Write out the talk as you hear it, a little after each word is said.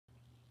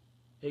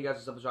Hey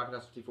guys, what's up? It's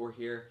Rocket54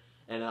 here,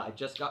 and I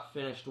just got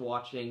finished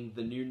watching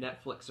the new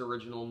Netflix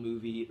original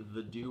movie,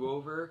 The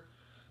Do-Over,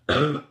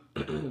 and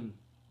doing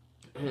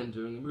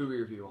a movie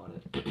review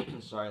on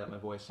it. Sorry that my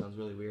voice sounds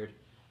really weird.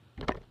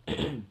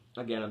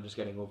 Again, I'm just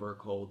getting over a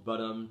cold, but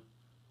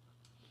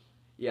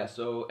yeah,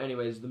 so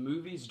anyways, the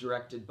movie's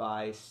directed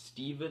by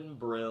Steven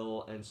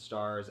Brill and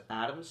stars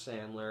Adam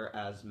Sandler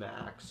as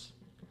Max,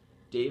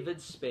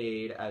 David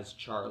Spade as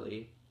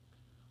Charlie,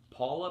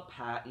 Paula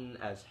Patton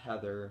as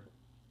Heather,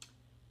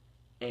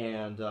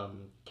 and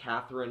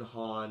Catherine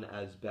Hahn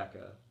as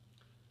Becca.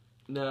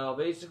 Now,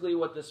 basically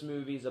what this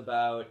movie's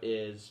about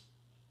is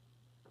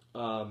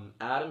Adam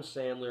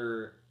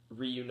Sandler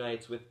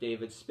reunites with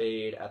David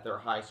Spade at their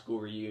high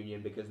school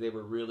reunion because they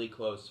were really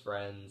close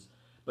friends,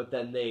 but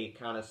then they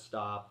kind of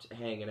stopped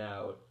hanging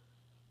out.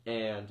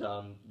 And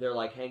they're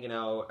like hanging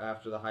out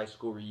after the high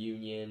school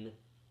reunion,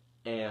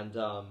 and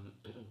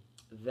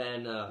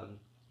then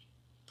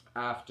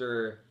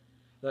after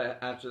they're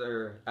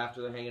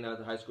hanging out at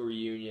the high school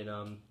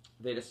reunion,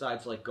 they decide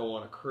to like go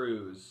on a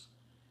cruise,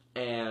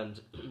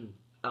 and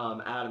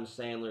Adam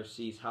Sandler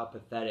sees how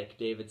pathetic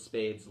David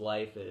Spade's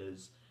life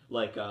is.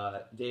 Like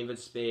David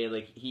Spade,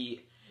 like he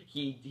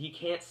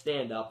can't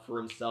stand up for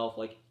himself.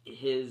 Like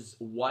his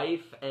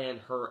wife and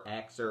her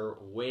ex are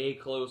way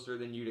closer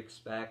than you'd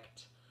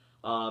expect,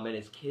 and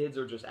his kids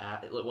are just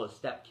his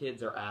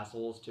stepkids are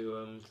assholes to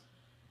him,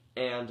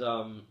 and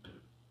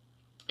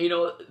you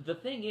know, the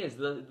thing is,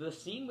 the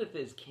scene with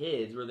his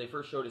kids, where they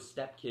first showed his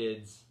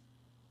stepkids,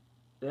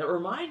 that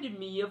reminded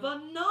me of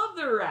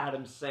another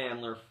Adam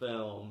Sandler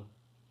film.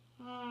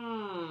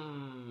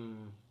 I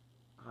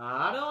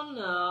don't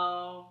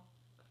know.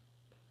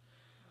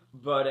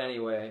 But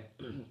anyway,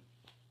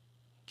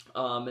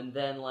 and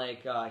then,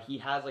 like, he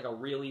has, like, a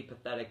really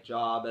pathetic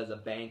job as a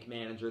bank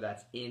manager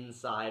that's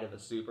inside of a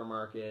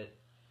supermarket,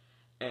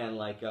 and,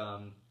 like,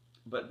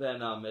 but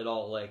then Adam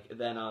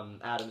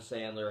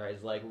Sandler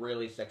is like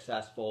really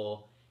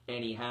successful,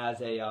 and he has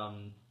he's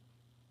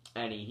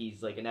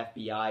like an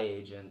FBI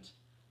agent,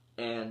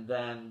 and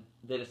then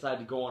they decide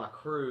to go on a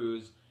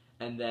cruise,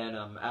 and then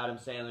Adam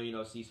Sandler, you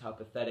know, sees how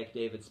pathetic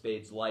David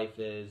Spade's life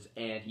is,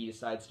 and he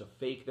decides to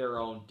fake their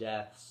own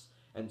deaths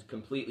and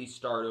completely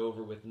start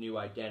over with new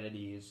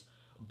identities.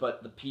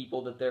 But the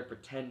people that they're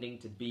pretending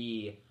to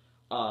be,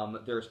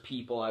 there's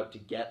people out to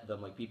get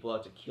them, like people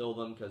out to kill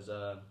them, because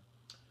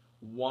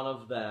one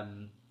of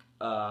them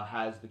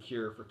has the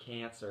cure for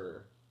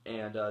cancer,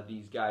 and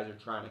these guys are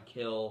trying to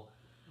kill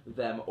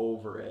them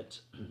over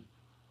it.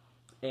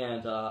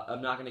 And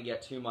I'm not going to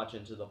get too much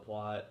into the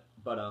plot,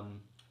 but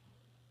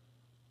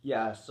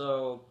yeah,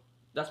 so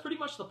that's pretty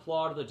much the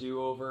plot of The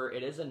Do-Over.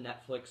 It is a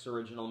Netflix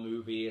original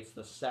movie. It's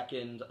the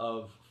second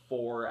of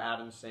 4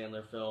 Adam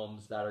Sandler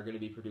films that are going to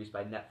be produced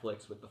by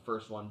Netflix, with the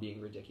first one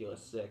being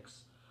Ridiculous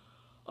 6.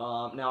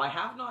 Now, I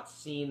have not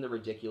seen The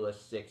Ridiculous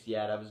 6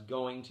 yet. I was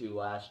going to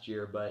last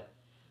year, but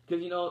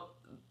because, you know,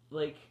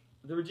 like,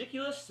 The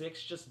Ridiculous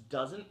 6 just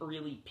doesn't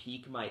really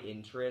pique my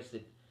interest.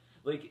 It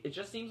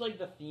just seems like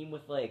the theme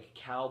with, like,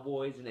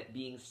 cowboys and it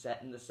being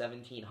set in the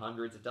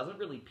 1700s, it doesn't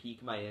really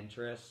pique my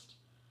interest,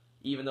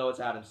 even though it's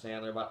Adam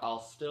Sandler, but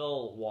I'll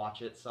still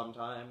watch it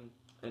sometime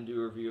and do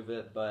a review of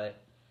it.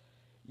 But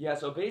yeah,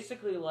 so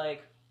basically,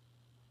 like,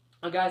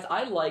 guys,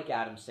 I like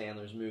Adam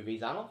Sandler's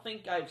movies. I don't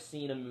think I've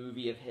seen a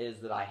movie of his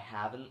that I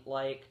haven't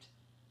liked,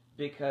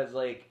 because,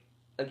 like,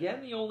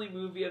 again, the only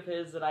movie of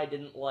his that I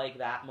didn't like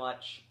that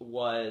much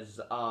was,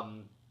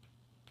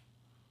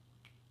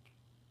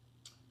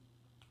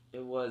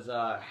 it was,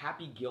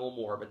 Happy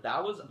Gilmore, but I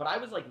was,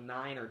 like,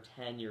 9 or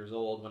 10 years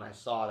old when I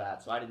saw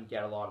that, so I didn't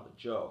get a lot of the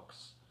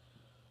jokes.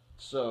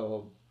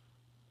 So,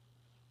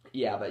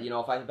 yeah, but, you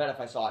know, I bet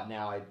if I saw it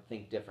now, I'd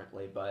think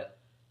differently, but,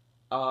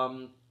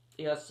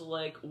 yeah, so,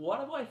 like,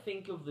 what do I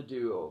think of The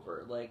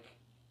Do-Over? Like,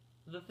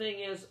 the thing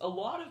is, a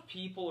lot of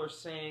people are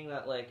saying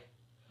that, like,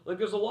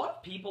 there's a lot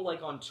of people,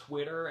 like, on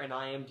Twitter and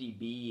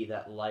IMDb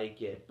that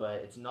like it,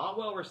 but it's not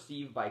well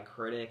received by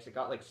critics. It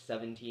got, like,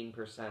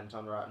 17%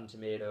 on Rotten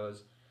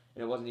Tomatoes,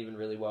 and it wasn't even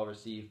really well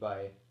received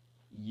by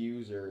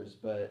users.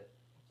 But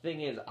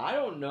thing is, I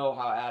don't know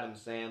how Adam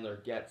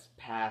Sandler gets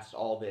past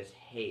all this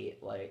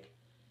hate. Like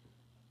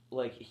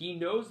he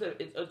knows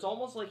that it's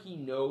almost like he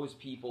knows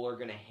people are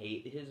gonna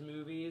hate his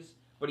movies,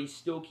 but he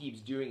still keeps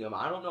doing them.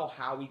 I don't know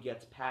how he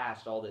gets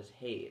past all this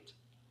hate.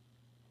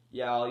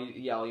 Yeah,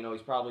 you know,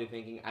 he's probably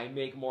thinking, I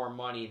make more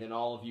money than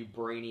all of you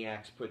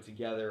brainiacs put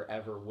together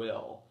ever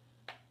will.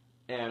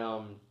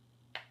 And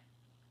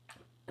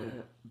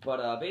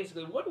but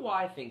basically, what do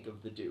I think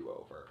of The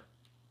Do-Over?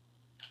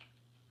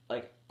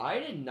 Like, I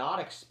did not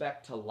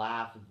expect to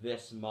laugh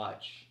this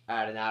much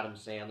at an Adam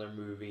Sandler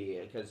movie,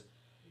 because,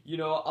 you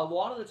know, a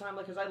lot of the time,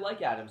 like, because I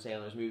like Adam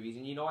Sandler's movies,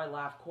 and, you know, I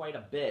laugh quite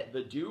a bit.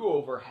 The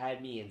Do-Over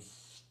had me in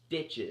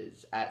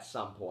stitches at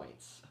some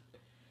points.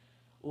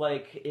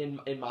 Like, in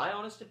my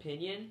honest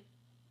opinion,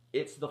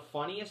 it's the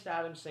funniest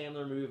Adam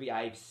Sandler movie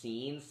I've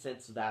seen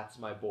since That's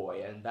My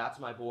Boy, and That's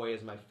My Boy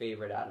is my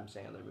favorite Adam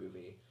Sandler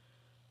movie.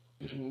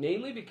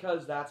 Mainly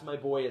because That's My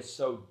Boy is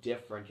so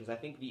different. Because I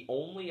think the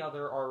only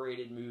other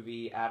R-rated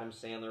movie Adam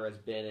Sandler has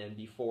been in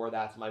before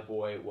That's My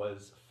Boy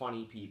was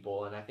Funny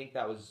People, and I think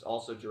that was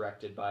also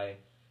directed by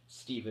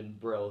Steven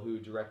Brill, who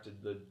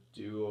directed the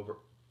Do-Over.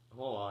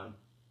 Hold on,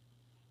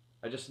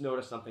 I just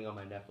noticed something on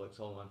my Netflix.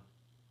 Hold on.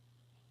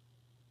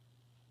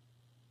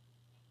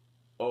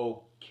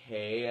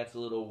 Okay, that's a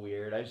little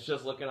weird. I was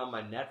just looking on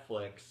my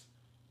Netflix.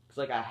 It's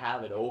like I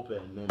have it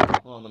open. And,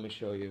 hold on, let me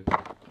show you.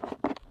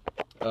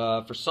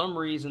 For some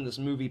reason, this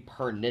movie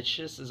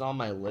Pernicious is on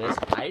my list.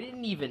 I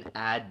didn't even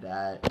add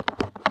that,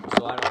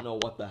 so I don't know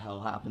what the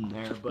hell happened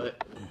there.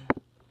 But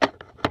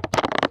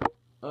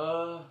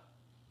no,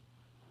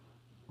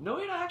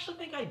 wait, I actually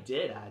think I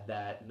did add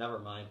that. Never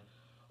mind.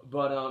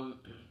 But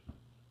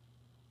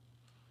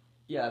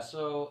yeah.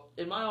 So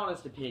in my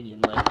honest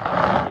opinion,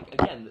 like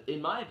again,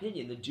 in my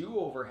opinion, The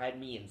Do-Over had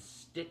me in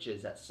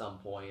stitches at some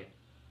point.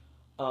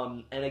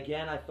 And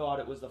again, I thought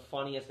it was the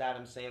funniest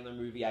Adam Sandler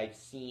movie I've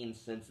seen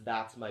since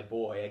That's My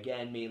Boy.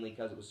 Again, mainly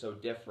because it was so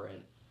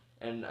different.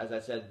 And as I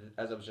said,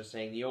 as I was just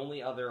saying, the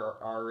only other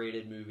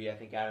R-rated movie I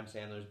think Adam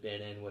Sandler's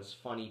been in was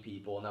Funny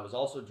People, and that was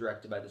also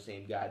directed by the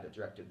same guy that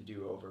directed The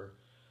Do-Over.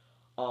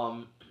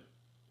 Um,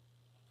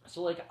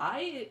 so like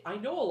I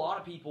know a lot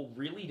of people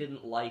really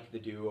didn't like The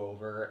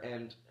Do-Over,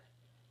 and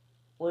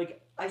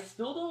like I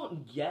still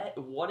don't get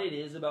what it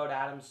is about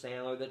Adam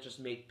Sandler that just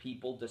make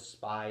people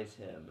despise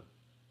him.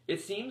 It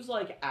seems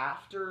like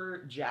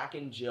after Jack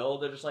and Jill,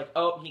 they're just like,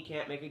 oh, he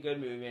can't make a good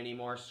movie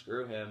anymore,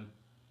 screw him.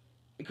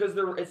 Because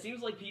it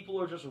seems like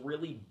people are just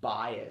really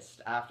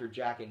biased after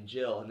Jack and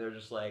Jill, and they're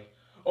just like,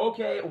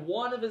 okay,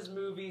 one of his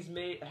movies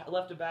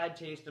left a bad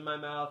taste in my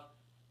mouth,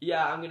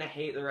 yeah, I'm gonna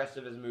hate the rest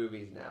of his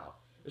movies now.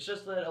 It's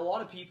just that a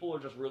lot of people are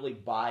just really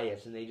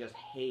biased, and they just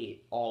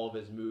hate all of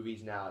his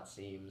movies now, it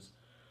seems.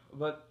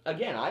 But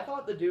again, I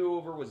thought The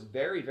Do-Over was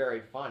very,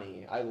 very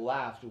funny. I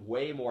laughed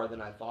way more than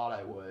I thought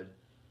I would.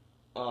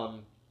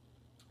 Um,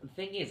 the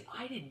thing is,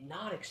 I did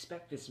not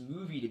expect this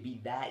movie to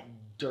be that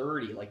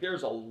dirty. Like,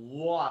 there's a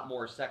lot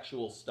more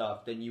sexual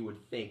stuff than you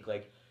would think.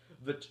 Like,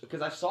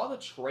 because I saw the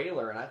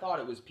trailer and I thought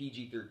it was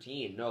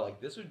PG-13. No,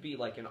 like, this would be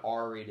like an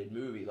R-rated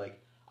movie.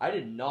 Like, I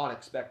did not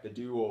expect The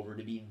Do-Over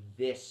to be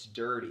this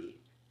dirty.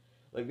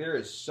 Like, there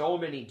is so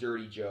many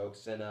dirty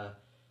jokes, and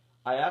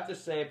I have to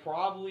say,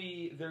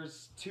 probably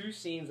there's two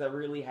scenes that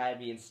really had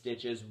me in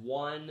stitches.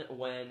 One,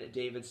 when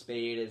David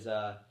Spade is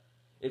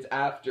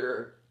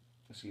after,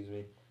 excuse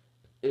me,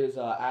 is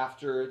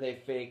after they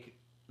fake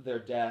their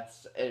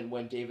deaths, and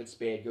when David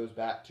Spade goes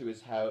back to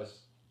his house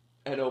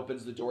and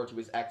opens the door to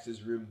his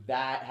ex's room,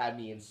 that had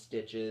me in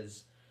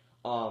stitches.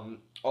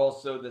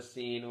 Also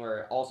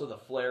the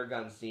flare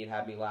gun scene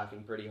had me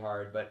laughing pretty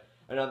hard, but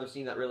another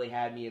scene that really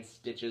had me in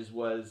stitches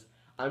was,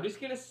 I'm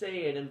just going to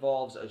say it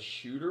involves a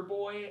shooter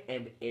boy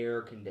and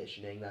air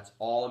conditioning. That's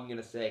all I'm going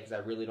to say, because I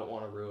really don't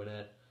want to ruin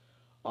it.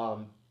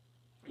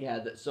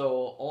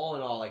 So all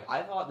in all, like,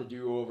 I thought The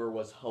Do-Over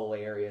was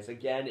hilarious.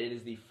 Again, it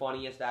is the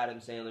funniest Adam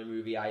Sandler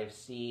movie I have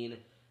seen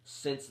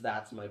since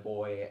That's My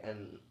Boy,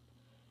 and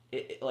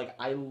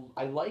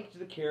I liked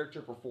the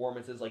character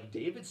performances. Like,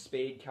 David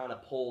Spade kind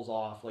of pulls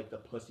off, like, the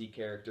pussy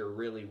character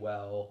really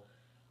well.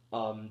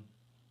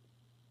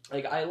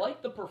 I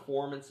like the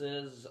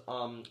performances.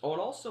 And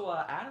also,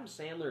 Adam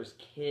Sandler's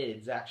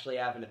kids actually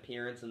have an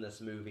appearance in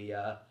this movie.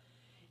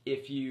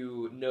 If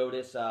you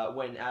notice,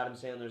 when Adam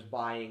Sandler's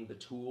buying the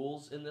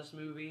tools in this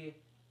movie,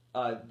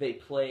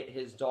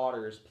 his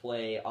daughters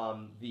play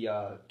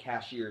the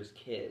cashier's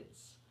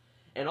kids.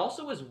 And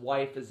also his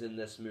wife is in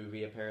this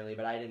movie, apparently,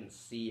 but I didn't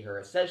see her.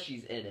 It says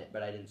she's in it,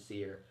 but I didn't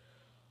see her.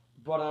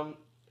 But,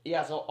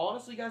 yeah, so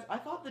honestly, guys, I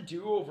thought The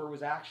Do-Over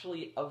was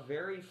actually a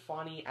very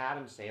funny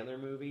Adam Sandler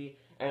movie.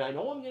 And I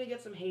know I'm going to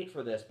get some hate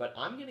for this, but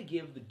I'm going to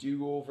give The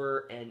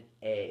Do-Over an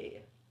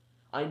A.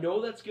 I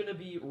know that's going to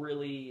be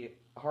really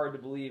hard to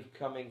believe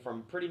coming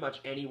from pretty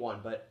much anyone,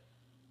 but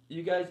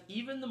you guys,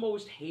 even the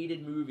most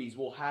hated movies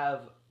will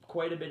have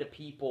quite a bit of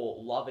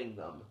people loving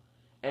them.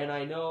 And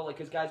I know, like,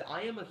 because guys,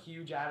 I am a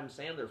huge Adam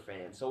Sandler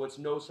fan, so it's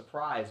no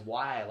surprise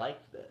why I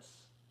liked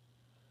this.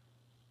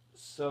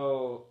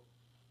 So,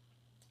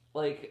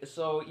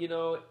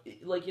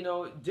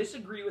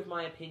 disagree with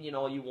my opinion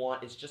all you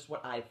want. It's just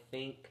what I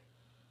think.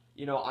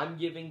 I'm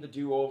giving The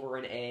Do-Over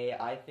an A.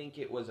 I think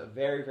it was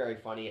very, very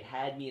funny. It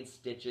had me in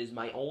stitches.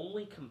 My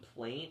only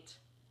complaint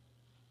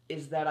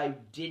is that I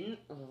didn't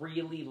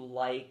really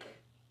like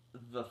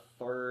the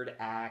third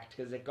act,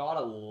 because it got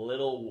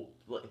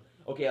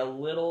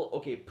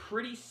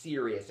pretty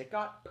serious. It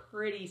got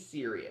pretty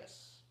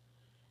serious.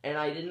 And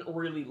I didn't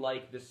really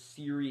like the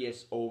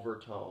serious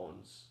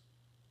overtones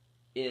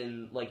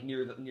in, like,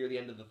 near the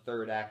end of the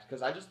third act,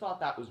 because I just thought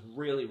that was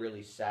really,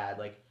 really sad.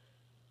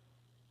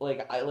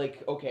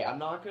 I'm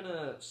not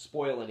gonna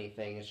spoil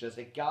anything. It's just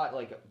it got,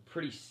 like,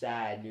 pretty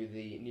sad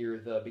near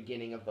the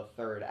beginning of the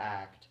third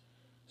act.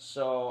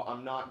 So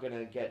I'm not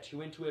gonna get too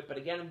into it. But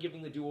again, I'm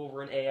giving The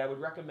Do-Over an A. I would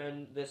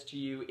recommend this to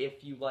you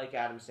if you like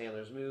Adam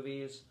Sandler's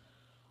movies.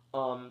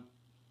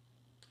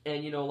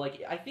 And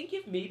like I think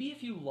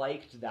if you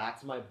liked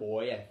That's My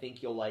Boy, I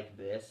think you'll like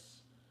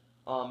this.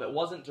 It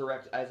wasn't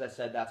as I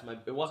said,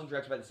 it wasn't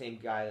directed by the same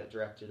guy that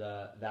directed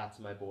That's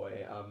My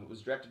Boy. It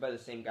was directed by the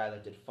same guy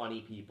that did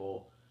Funny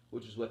People,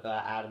 which was with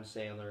Adam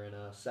Sandler and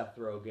Seth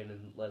Rogen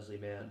and Leslie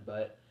Mann.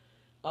 But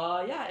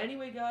yeah,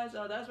 anyway, guys,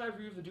 that's my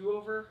review of The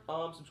Do-Over.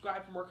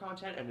 Subscribe for more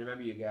content, and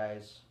remember, you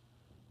guys,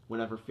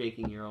 whenever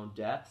faking your own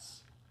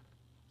deaths,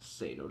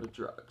 say no to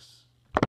drugs.